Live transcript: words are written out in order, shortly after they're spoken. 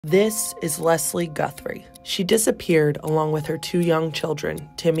This is Leslie Guthrie. She disappeared along with her two young children,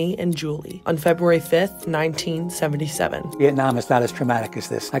 Timmy and Julie, on February 5th, 1977. Vietnam is not as traumatic as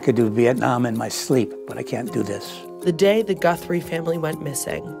this. I could do Vietnam in my sleep, but I can't do this. The day the Guthrie family went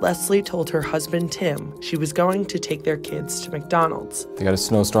missing, Leslie told her husband, Tim, she was going to take their kids to McDonald's. They got a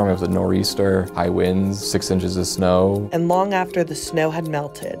snowstorm. It was a nor'easter, high winds, 6 inches of snow. And long after the snow had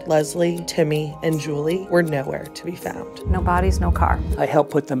melted, Leslie, Timmy, and Julie were nowhere to be found. No bodies, no car. I helped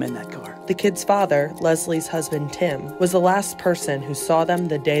put them in that car. The kids' father, Leslie's husband, Tim, was the last person who saw them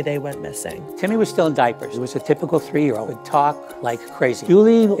the day they went missing. Timmy was still in diapers. He was a typical 3-year-old. Would talk like crazy.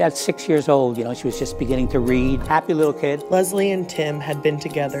 Julie, at 6 years old, she was just beginning to read. Happy little kid. Leslie and Tim had been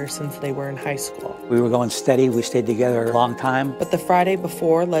together since they were in high school. We were going steady. We stayed together a long time. But the Friday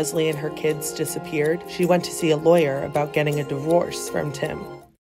before Leslie and her kids disappeared, she went to see a lawyer about getting a divorce from Tim.